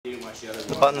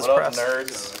The button's what pressed. Up,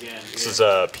 nerds? This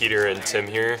is Peter and Tim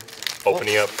here,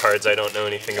 opening up cards I don't know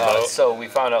anything about. So we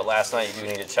found out last night you do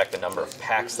need to check the number of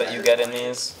packs that you get in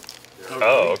these.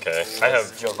 Oh, okay. I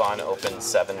have. Jovan opened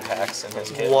 7 packs in his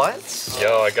kit. What?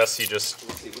 Yo, I guess he just.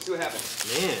 Let's see what happens.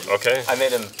 Man. Okay. I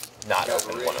made him not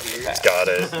open one of the packs. Got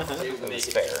it. It was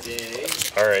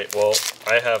fair. All right. Well,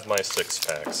 I have my 6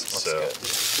 packs, so.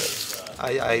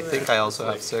 I think I also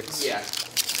have 6. Yeah.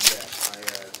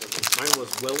 Mine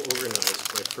was well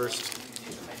organized. My first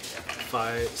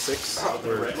 5, 6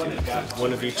 were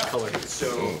 1 of each color.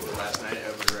 So last night I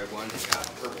opened a red one and got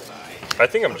a purple die. I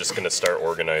think I'm just gonna start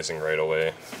organizing right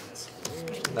away.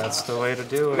 That's the way to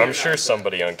do it. I'm sure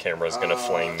somebody on camera is gonna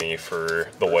flame me for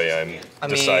the way I'm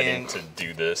deciding to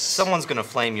do this. Someone's gonna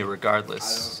flame you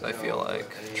regardless, I feel like.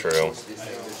 True.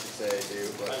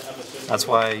 That's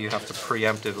why you have to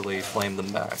preemptively flame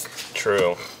them back.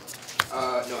 True. No,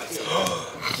 I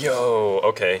think Yo,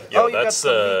 okay. Yo, Oh, you that's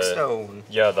got the weak stone.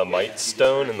 Yeah, the might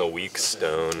stone and the weak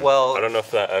stone. Well, I don't know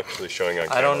if that actually showing on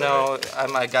camera. I don't know.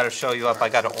 I gotta show you up. I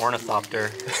got an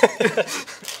ornithopter.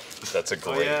 That's a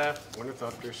Oh great yeah,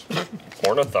 Ornithopters.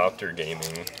 Ornithopter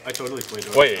gaming. I totally played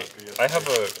Ornithopter. Wait, yesterday. I have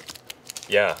a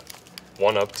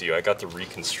one up to you. I got the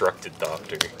reconstructed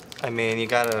Thopter. I mean, you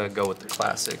gotta go with the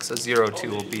classics. A 0-2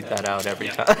 will beat that out every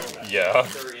time. Yeah.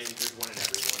 there is there's one in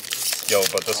every one. Yo,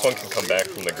 but this one can come back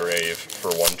from the grave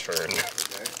for 1 turn.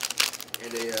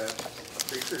 And a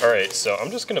creature. Alright, so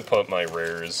I'm just gonna put my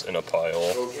rares in a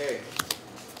pile. Okay.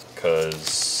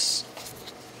 Cause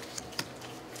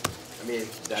I mean,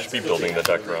 that's should be building the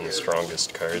deck around the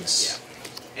strongest cards.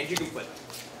 And you can put them.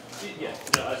 Yeah.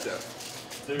 So,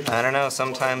 I don't know.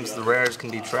 Sometimes the rares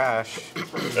can be trash.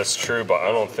 That's true, but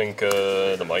I don't think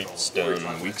the might stone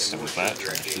weak stone's that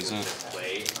trash, is it?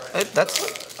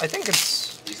 I think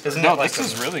it's. Isn't No, it like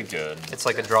this is really good. It's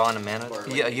like a draw and a mana.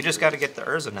 Yeah, you just got to get the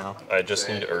Urza now. I just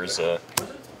need Urza.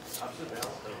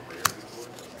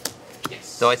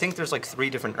 Though I think there's like 3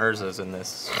 different Urzas in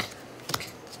this.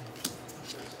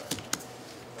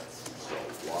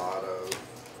 a lot of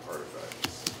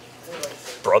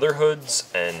artifacts.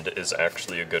 Brotherhood's End is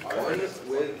actually a good One card.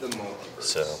 with the multiverse.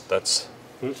 So that's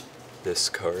this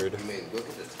card. I mean, look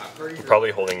at the top card. I'm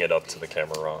probably holding it up to the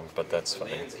camera wrong, but that's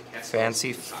fine.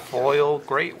 Fancy foil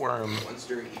Great Worm.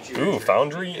 Ooh,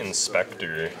 Foundry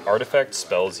Inspector. Artifact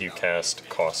spells you cast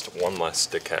cost 1 less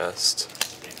to cast.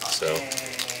 So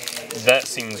that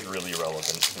seems really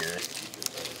relevant here.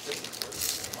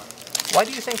 Why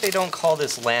do you think they don't call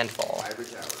this Landfall? Ivory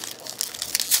Tower.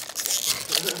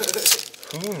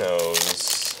 Who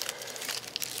knows?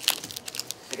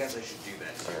 I guess I should do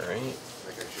that. Alright.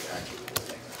 Like I should actually do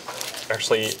that.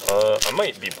 Actually, I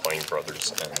might be playing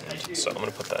Brothers End, so I'm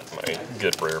gonna put that in my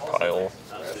good rare pile.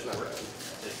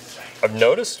 I've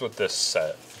noticed with this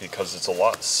set, because it's a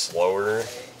lot slower,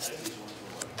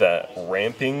 that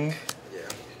ramping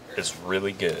is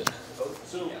really good.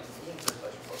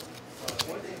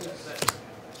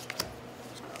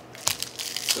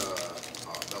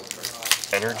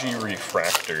 Energy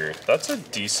Refractor, that's a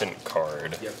decent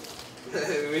card. Yep.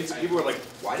 People were like,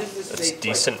 why does this That's say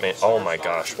decent, man. Oh my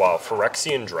gosh, wow.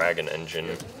 Phyrexian Dragon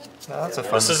Engine. Oh, that's a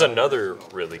fun. This is another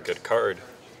really good card.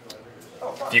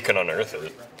 If you can unearth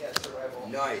it.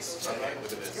 Nice. Okay,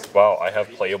 look at this. Wow, I have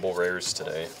playable rares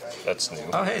today. That's new.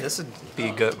 Oh, hey, this would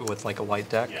be good with like a white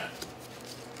deck.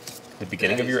 The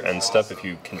beginning of your end step if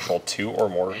you control 2 or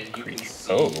more creatures.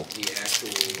 Oh, The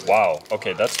actual. wow.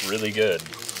 Okay, that's really good.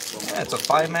 Yeah, it's a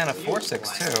 5-mana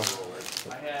 4/6 too.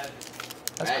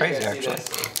 That's crazy, actually.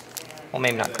 Well,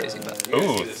 maybe not crazy, but.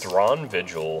 Ooh, Thrawn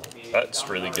Vigil. That's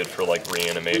really good for like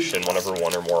reanimation. Whenever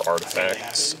 1 or more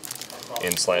artifacts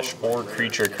 /or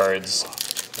creature cards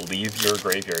leave your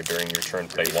graveyard during your turn,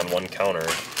 play 1/1 counter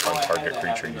on target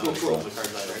creature you control.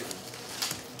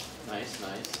 Nice,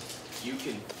 nice. You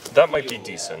can. That might be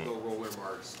decent. Go roller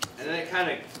marks. And then it kind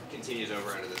of continues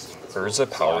over into this one. Urza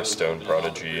Power Stone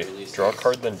Prodigy. Draw a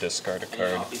card, then discard a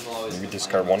card. You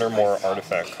discard 1 or more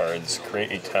artifact cards.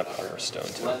 Create a tap Power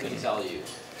Stone token.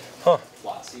 Huh.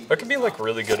 That could be like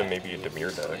really good in maybe a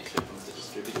Dimir deck.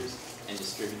 And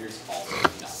distributors also do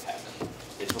not have them.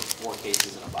 They put 4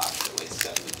 cases in a box that weighs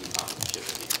 72 pounds of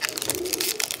shipping.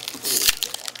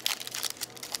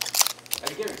 I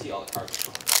can guarantee all the cards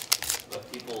are fun,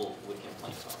 but people would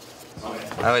complain about it.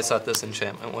 I always thought this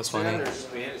enchantment was funny.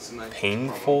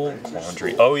 Painful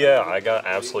Quandary. Oh yeah, I got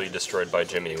absolutely destroyed by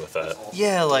Jimmy with that.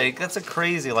 Yeah, like that's a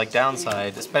crazy like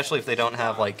downside, especially if they don't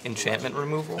have like enchantment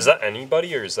removal. Is that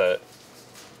anybody or is that...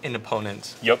 An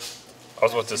opponent? Yep. I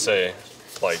was about to say,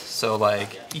 like... So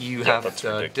like you Yeah, have that's to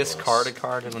ridiculous. discard a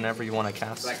card, and whenever you want to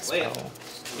cast a spell.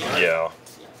 Yeah.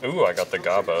 Ooh, I got the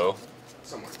Gabo.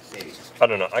 Somewhere, maybe. I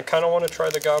don't know. I kind of want to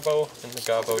try the Gabo in the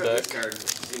Gabo This deck, card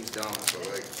seems dumb,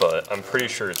 but I'm pretty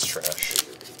sure it's trash.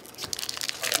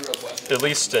 At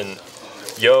least in...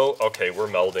 Yo, okay, we're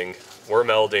melding. We're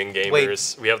melding,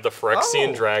 gamers. We have the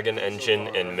Phyrexian Dragon Engine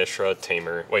and Mishra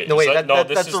Tamer. Wait, No, wait, this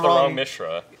that's is the the wrong wrong-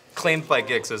 Mishra. Claimed by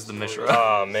Gix as the Mishra.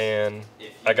 Ah, man.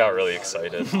 I got really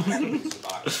excited.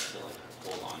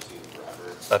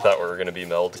 I thought we were going to be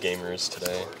meld gamers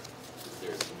today.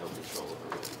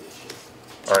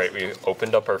 Alright, we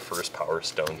opened up our first Power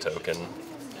Stone token.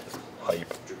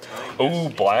 Hype. Ooh,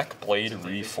 Black Blade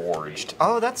Reforged.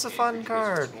 Oh, that's a fun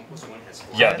card.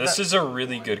 Yeah, this is a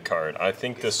really good card. I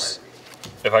think this...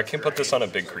 If I can put this on a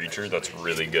big creature, that's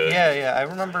really good. Yeah, yeah, I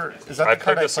remember. Is that the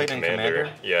card I played in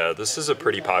Commander? Yeah, this is a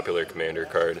pretty popular Commander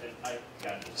card.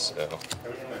 So...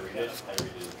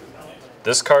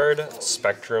 This card,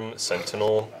 Spectrum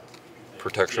Sentinel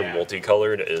Protection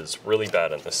Multicolored, is really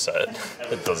bad in this set.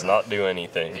 It does not do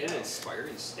anything. an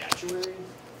inspiring statuary?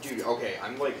 Dude, okay,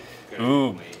 I'm like...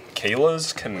 Ooh,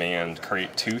 Kayla's Command.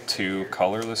 Create 2/2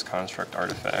 colorless construct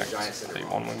artifact. A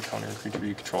 1/1 counter creature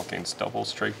you control gains double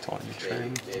strike till end of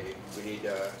turn. Baby, we need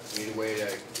a way to...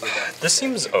 This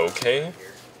seems okay.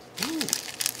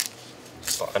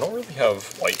 But I don't really have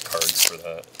white cards for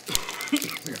that.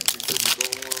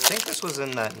 I think this was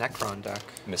in that Necron deck.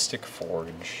 Mystic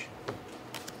Forge.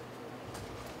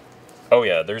 Oh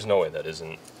yeah, there's no way that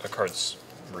isn't. That card's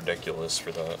ridiculous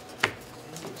for that.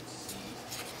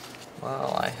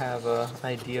 Well, I have an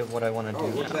idea of what I want to do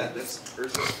Look now. at that, that's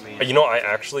Urza's command. You know, I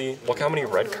actually... Look how many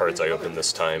red cards I opened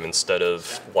this time instead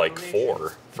of, like,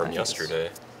 4 from yesterday.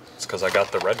 It's because I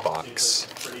got the red box.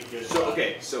 So,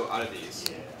 okay, so out of these,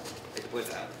 I can play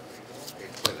that. I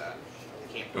can play that. I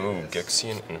can't play Ooh, this.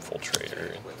 Gixian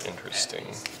Infiltrator. Interesting.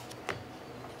 This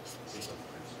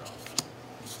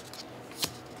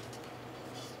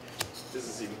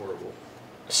doesn't seem horrible.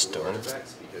 Stone.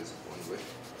 Artifacts, because one wish.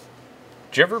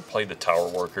 Did you ever play the Tower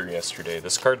Worker yesterday?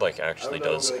 This card, like, actually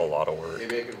does a lot of work.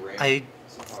 Maybe I can rank I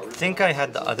some powers. think I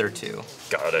had the other two.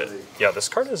 Got it. Yeah, this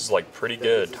card is, like, pretty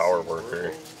good, Tower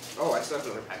Worker. Oh, I still have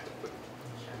another pack to put.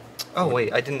 Oh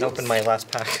wait, I didn't open my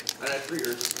last pack. And I had 3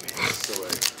 Urza's commands, so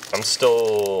like... I'm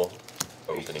still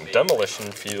opening.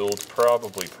 Demolition Field,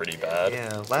 probably pretty bad.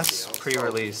 Yeah, last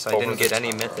pre-release I didn't get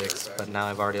any mythics, but now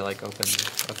I've already like opened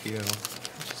a few, which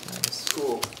is nice.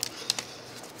 Cool.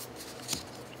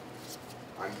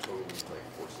 I'm totally like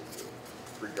forcing you,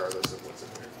 regardless of what's in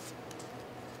there.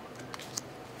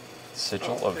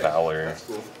 Sigil of Valor. That's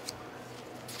cool.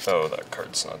 Oh, that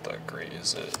card's not that great,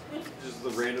 is it? Just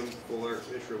the random full art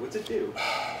Mishra. What's it do?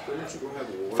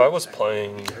 If I was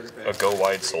playing a Go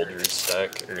Wide Soldiers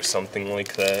deck or something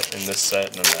like that in this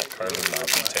set, then that card would not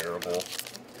be terrible.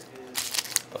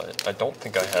 But I don't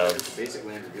think I have... Basic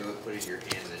land reveal it, put it in your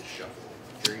hand, and then shuffle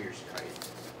during your kite.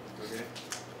 Okay.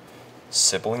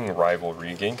 Sibling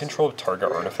Rivalry. Gain control of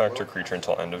target artifact or creature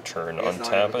until end of turn.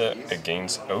 Untap it. It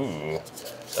gains... Ooh,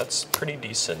 that's pretty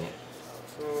decent.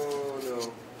 Oh no, that's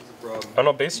a problem. I don't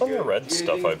know, based on the red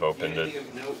stuff I've opened it.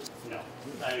 Nope.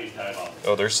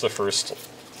 Oh, there's the first... I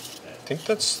think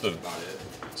that's the... About it.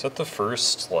 Is that the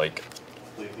first, like,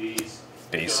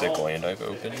 basic land I've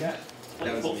opened? That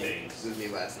was me. This was me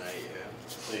last night,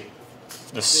 yeah.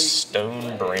 The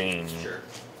Stone Brain. Sure.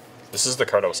 This is the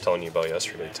card I was telling you about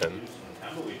yesterday, Tim.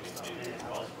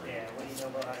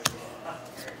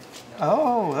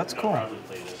 Oh, that's cool.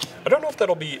 I don't know if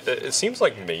that'll be... It seems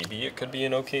like maybe it could be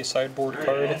an okay sideboard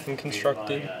card in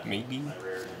Constructed. Maybe.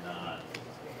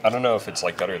 I don't know if it's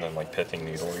like better than like Pithing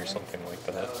Needle or something like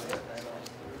that.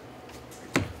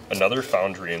 Another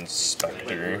Foundry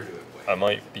Inspector. I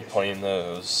might be playing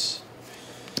those.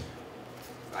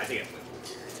 I think it's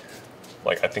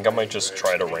Like, I think I might just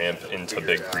try to ramp into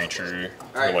big creature,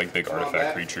 or like big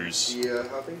artifact creatures. Yeah,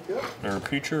 how things go? When a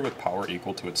creature with power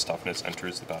equal to its toughness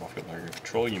enters the battlefield under your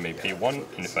control, you may pay 1,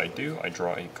 and if I do, I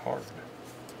draw a card.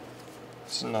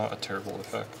 It's not a terrible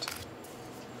effect.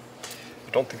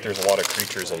 I don't think there's a lot of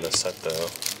creatures in this set, though.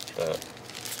 That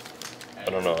I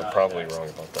don't know, I'm probably wrong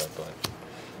about that, but...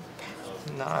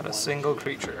 Not a single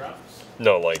creature.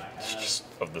 No, like, just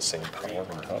of the same power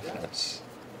and toughness.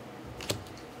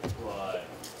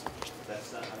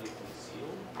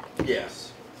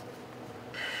 Yes.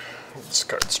 This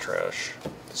card's trash.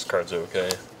 This card's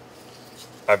okay.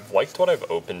 I've liked what I've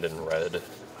opened in red.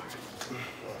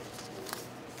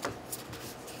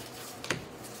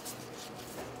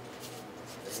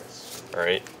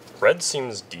 Alright, red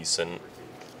seems decent.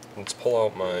 Let's pull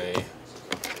out my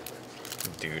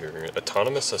Duder.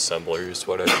 Autonomous Assembler is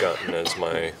what I've gotten as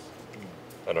my,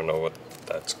 I don't know what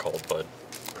that's called, but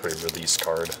pre-release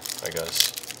card, I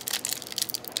guess.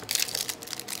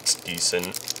 It's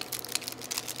decent.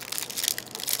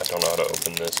 I don't know how to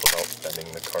open this without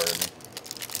bending the card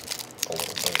a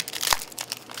little bit.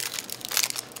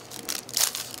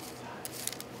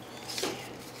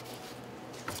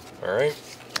 Alright.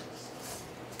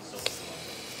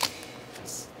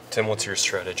 Tim, what's your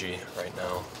strategy right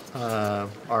now?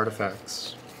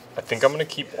 Artifacts. I think I'm going to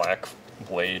keep Black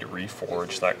Blade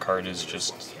Reforged. That card is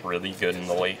just really good in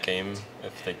the late game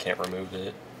if they can't remove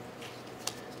it.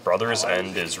 Brother's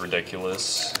End is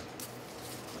ridiculous.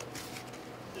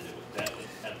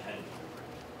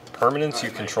 Permanents you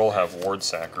control have Ward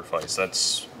Sacrifice.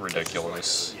 That's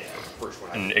ridiculous.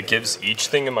 And it gives each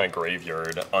thing in my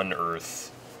graveyard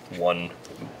Unearth 1.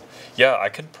 Yeah, I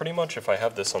could pretty much, if I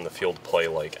have this on the field, play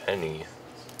like any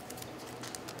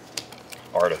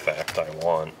artifact I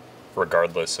want,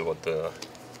 regardless of what the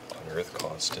Unearth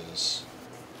cost is.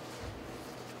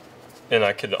 And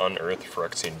I could unearth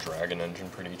Phyrexian Dragon Engine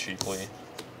pretty cheaply.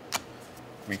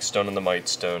 Weak Stone and the Might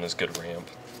Stone is good ramp.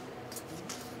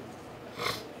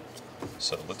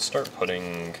 So let's start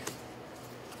putting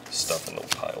stuff in the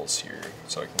piles here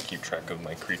so I can keep track of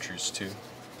my creatures too.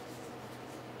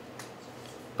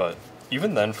 But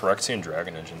even then, Phyrexian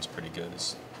Dragon Engine's pretty good.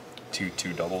 It's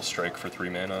 2/2 double strike for 3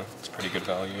 mana. It's pretty good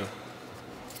value.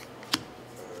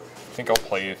 I think I'll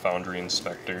play Foundry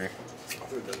Inspector.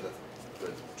 Other than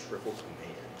the triple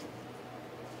command.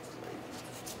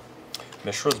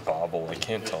 Mishra's Bauble, I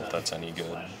can't tell if that's any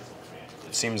good.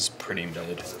 It seems pretty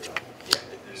mid.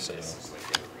 So,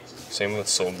 same with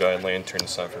Soul Guide Lantern,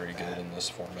 it's not very good in this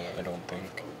format, I don't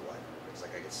think.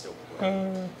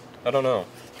 I don't know.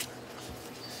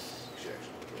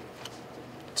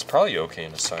 It's probably okay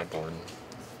in a sideboard.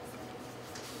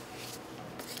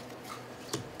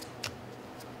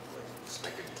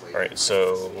 Alright,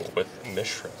 so with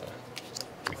Mishra,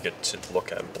 we get to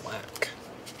look at black.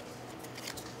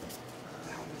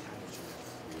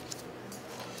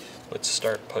 Let's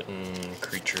start putting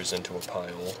creatures into a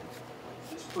pile.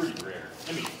 It's pretty rare.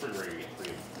 I mean, it's pretty rare to get 3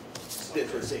 of them.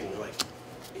 That's what I'm saying, like,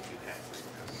 if you have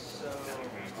 3 of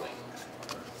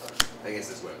them. I guess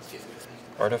that's what I was getting at.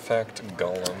 Artifact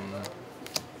Golem.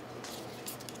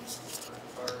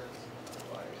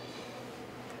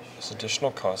 There's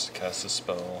additional cost to cast a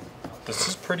spell. This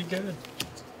is pretty good.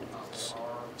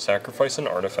 Sacrifice an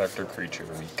artifact or creature.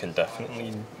 We can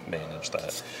definitely manage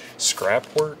that.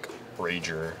 Scrapwork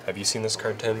Rager. Have you seen this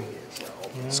card, Tim?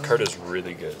 This card is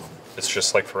really good. It's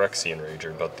just like Phyrexian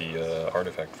Rager, but the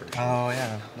artifact version. Oh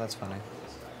yeah, that's funny.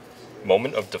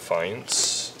 Moment of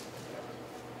Defiance.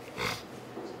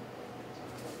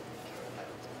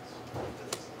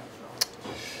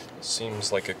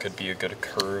 Seems like it could be a good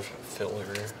curve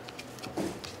filler.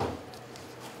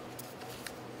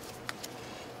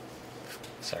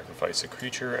 Sacrifice a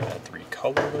creature, add 3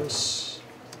 colorless.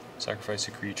 Sacrifice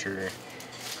a creature,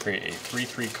 create a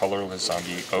 3/3 colorless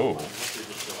zombie. Oh.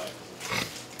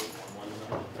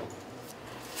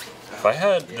 If I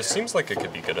had, this seems like it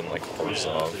could be good in like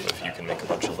Orzhov if you can make a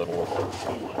bunch of little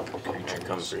creatures.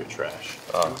 Coming for your trash.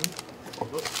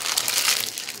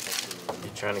 You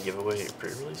trying to give away your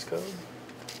pre-release code?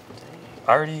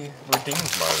 I already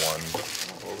redeemed my one.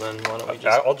 Well then, why don't we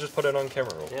just... I'll just put it on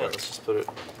camera real quick. let's just put it,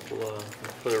 we'll,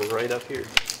 put it right up here.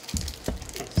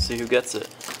 See who gets it.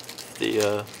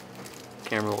 The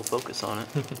camera will focus on it.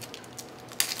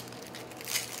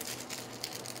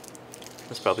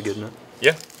 That's probably good enough.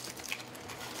 Yeah.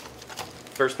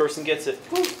 First person gets it.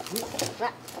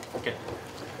 Okay.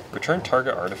 Return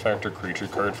target artifact or creature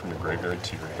card from your graveyard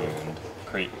to your hand.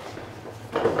 Great.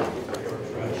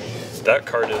 That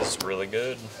card is really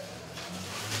good.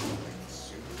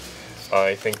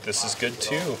 I think this is good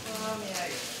too.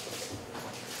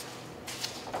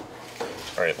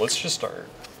 Alright, let's just start.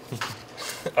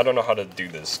 I don't know how to do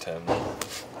this, Tim.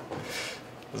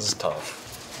 This is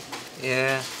tough.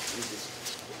 Yeah.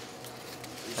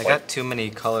 I got too many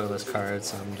colorless cards,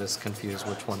 so I'm just confused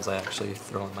which ones I actually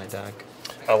throw in my deck.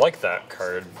 I like that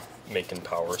card, making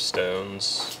Power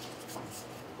Stones.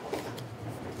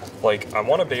 Like, I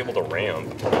want to be able to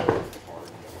ramp,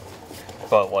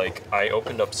 but like, I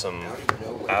opened up some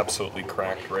absolutely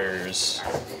cracked rares.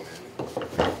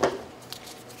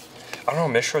 I don't know,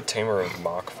 Mishra Tamer of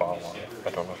Mokfala. I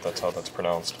don't know if that's how that's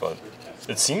pronounced, but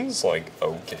it seems like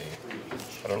okay.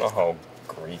 I don't know how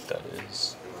great that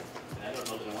is. I don't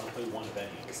know that I want to play one of any.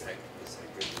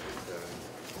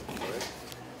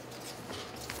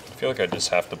 I feel like I just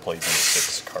have to play these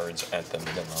 6 cards at the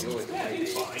minimum.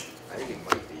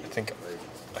 I think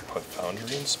I put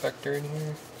Foundry Inspector in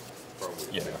here.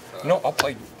 Yeah. No, I'll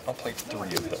play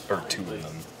 3 of them, or 2 of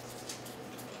them.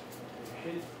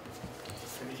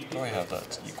 Do I have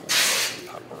that equal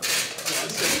power?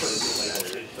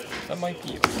 That might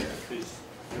be okay.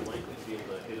 you're likely to be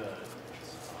able to hit an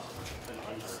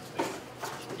unearned thing.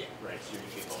 Yeah. Right, so you're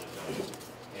gonna get bonus,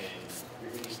 and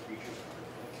you're gonna use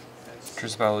creatures.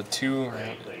 There's about 2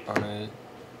 on it,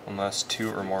 unless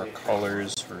 2 or more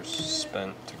colors were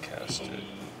spent to cast it.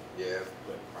 Yeah.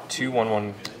 2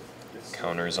 1/1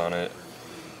 counters on it,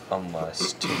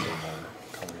 unless 2 or more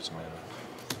colors of mana.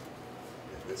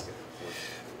 This guy.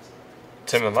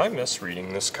 Tim, am I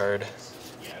misreading this card?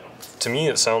 To me,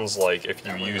 it sounds like if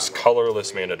you use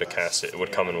colorless mana to cast it, it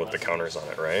would come in with the counters on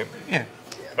it, right? Yeah.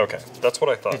 Okay, that's what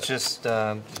I thought. It's just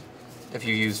if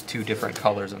you use 2 different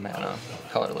colors of mana,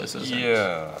 colorless is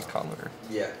Yeah. a color.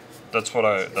 Yeah. That's what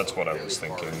I was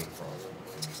thinking.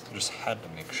 Just had to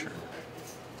make sure.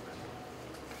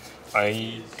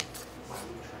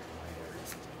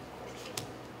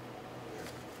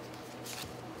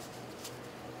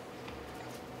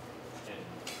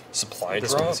 Supply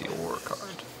This drop? one's the ore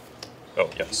card. Oh,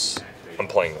 yes. I'm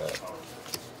playing that.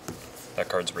 That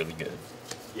card's really good.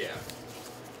 Yeah.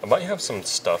 I might have some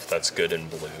stuff that's good in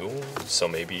blue, so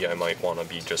maybe I might want to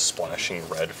be just splashing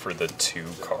red for the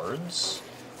 2 cards.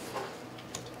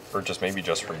 Or just maybe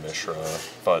just for Mishra.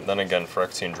 But then again,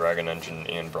 Phyrexian Dragon Engine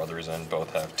and Brother's End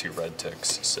both have 2 red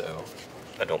ticks, so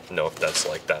I don't know if that's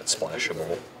like that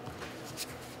splashable.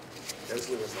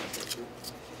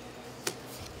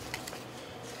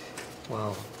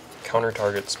 Wow. Counter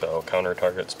target spell, counter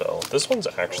target spell. This one's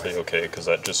actually okay because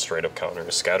that just straight up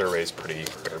counters. Scatter Ray's pretty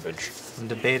garbage. I'm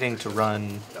debating to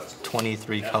run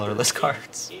 23 colorless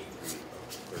cards.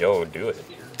 Yo, do it.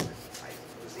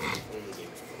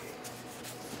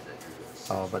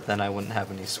 Oh, but then I wouldn't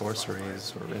have any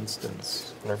sorceries or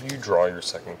instants. Whenever you draw your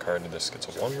second card, this gets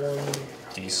a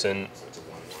 1/1. Decent.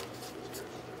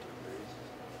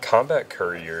 Combat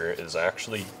Courier is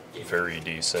actually very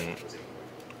decent.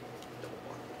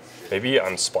 Maybe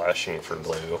I'm splashing for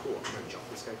blue. Cool. I'm gonna jump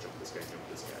this guy, jump this guy, jump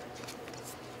this guy.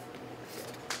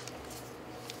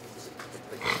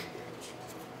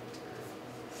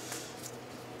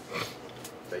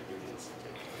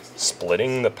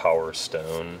 Splitting the Power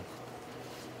Stone.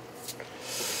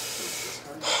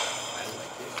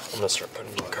 I'm gonna start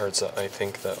putting in cards that I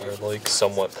think that are like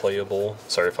somewhat playable.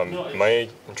 Sorry if am I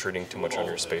intruding too much on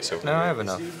your space over No, here? I have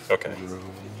enough. Okay.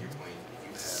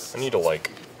 I need to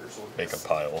like make a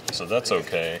pile, so that's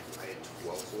okay.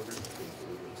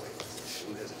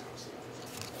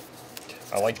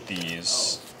 I like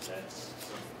these.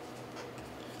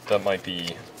 That might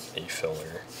be a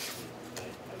filler,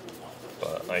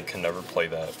 but I can never play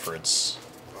that for its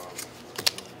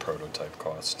prototype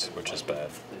cost, which is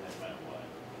bad.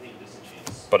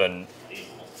 But a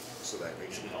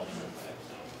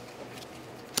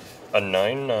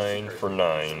 9/9 for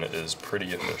 9 is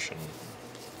pretty efficient,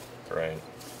 right?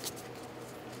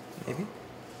 Maybe?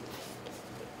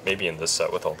 Maybe in this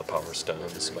set with all the Power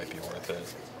Stones, this might be worth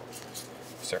it.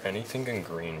 Is there anything in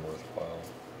green worthwhile?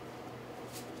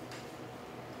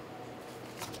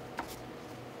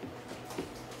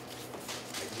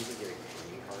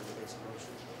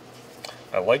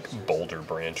 I like Boulder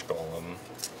Branch Golem.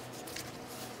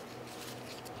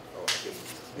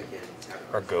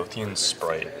 Argothian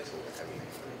Sprite.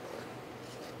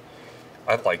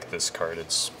 I like this card,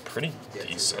 it's pretty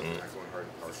decent.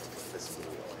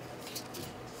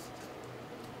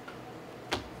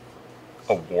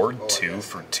 A Ward 2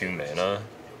 for 2 mana?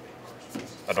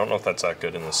 I don't know if that's that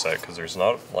good in the set, because there's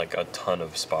not like a ton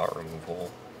of spot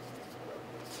removal.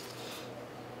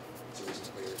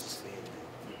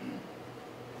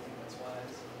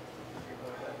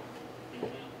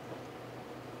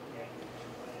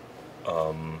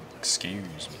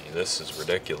 Excuse me, this is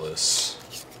ridiculous.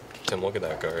 Tim, look at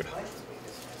that card.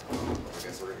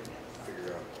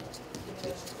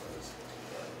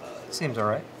 Seems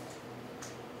alright.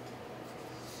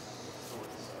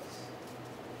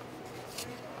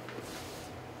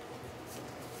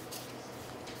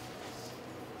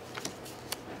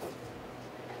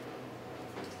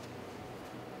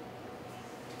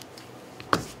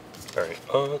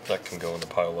 Alright, that can go in the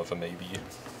pile of a maybe.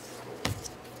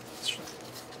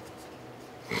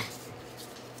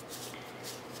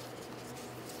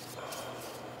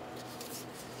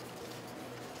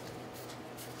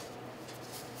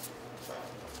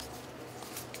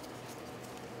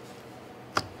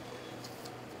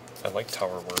 I like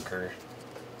Tower Worker.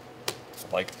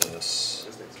 I like this.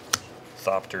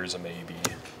 Thopter's a maybe.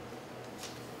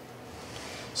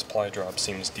 Supply drop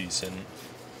seems decent.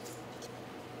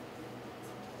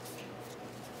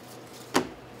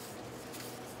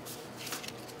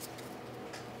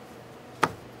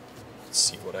 Let's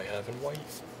see what I have in white.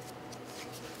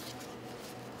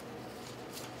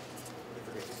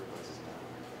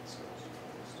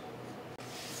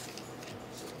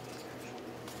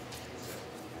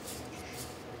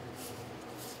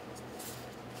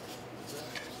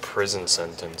 prison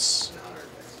sentence.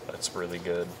 That's really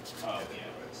good.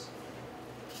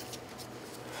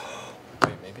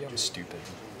 Wait, maybe I'm stupid.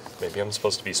 Maybe I'm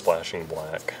supposed to be splashing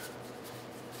black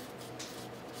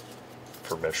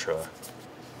for Mishra.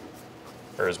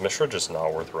 Or is Mishra just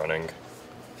not worth running?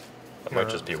 That might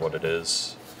just be what it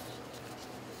is.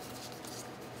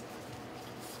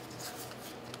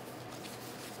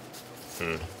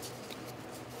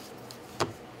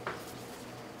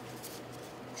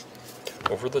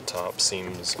 Over the Top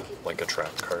seems like a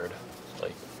trap card.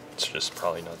 Like, it's just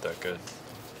probably not that good.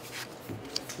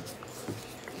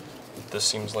 This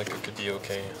seems like it could be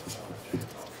okay.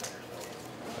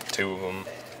 2 of them.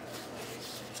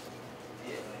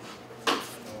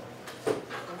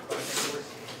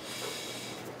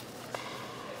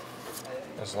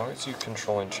 As long as you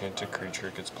control enchanted creature,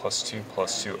 it gets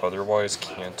 +2/+2, otherwise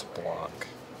can't block.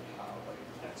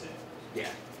 Yeah.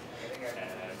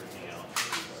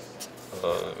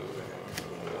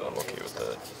 I'm okay with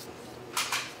that.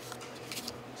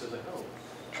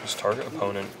 Choose target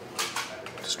opponent,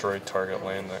 destroy target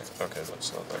land. Okay,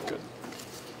 that's not that good.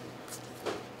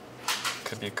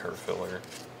 Could be a curve filler.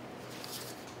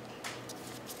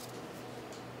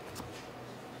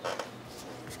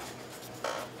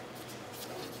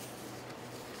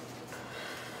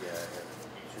 Yeah, I have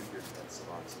 2 years at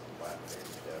Savants and Flat and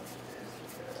Def and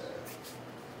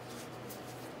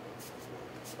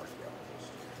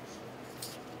Archaeologist.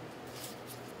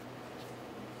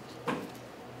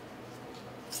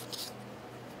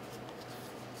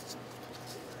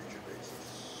 Creature base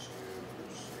is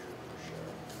super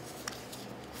sharp.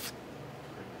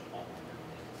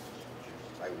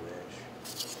 I wish.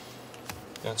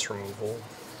 That's removal.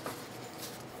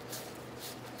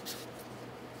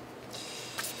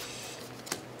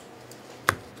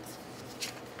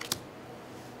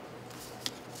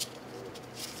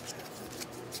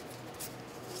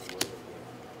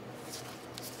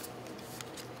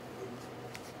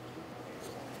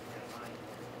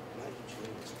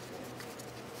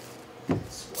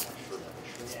 Splash for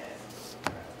Mishra.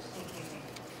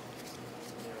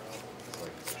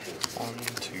 1,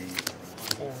 2,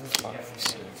 4, 5,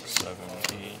 6, 7,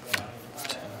 8, 9,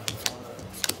 10, 11,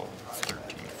 12,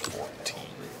 13, 14.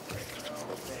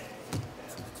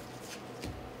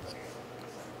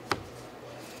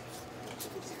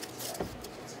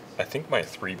 I think my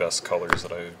 3 best colors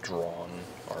that I've drawn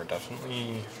are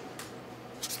definitely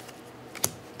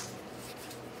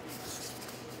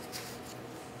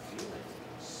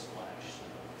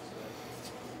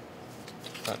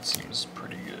that seems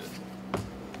pretty good.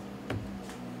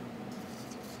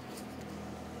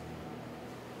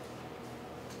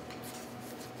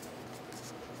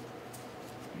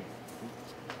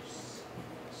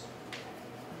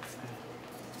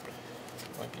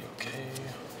 Might be okay.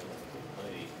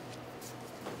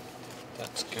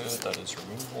 That's good. That is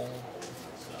removal.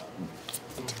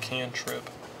 That's a cantrip.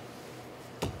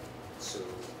 So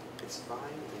it's fine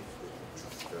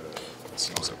if the That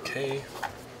seems okay.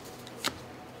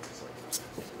 it's like,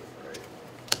 right?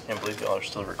 Can't believe y'all are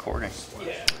still recording.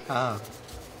 Ah.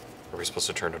 Were we supposed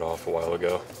to turn it off a while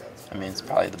ago? I mean, it's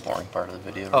probably the boring part of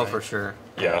the video. Oh, right? for sure.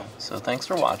 Yeah. So thanks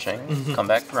for watching. Come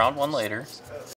back to round 1 later.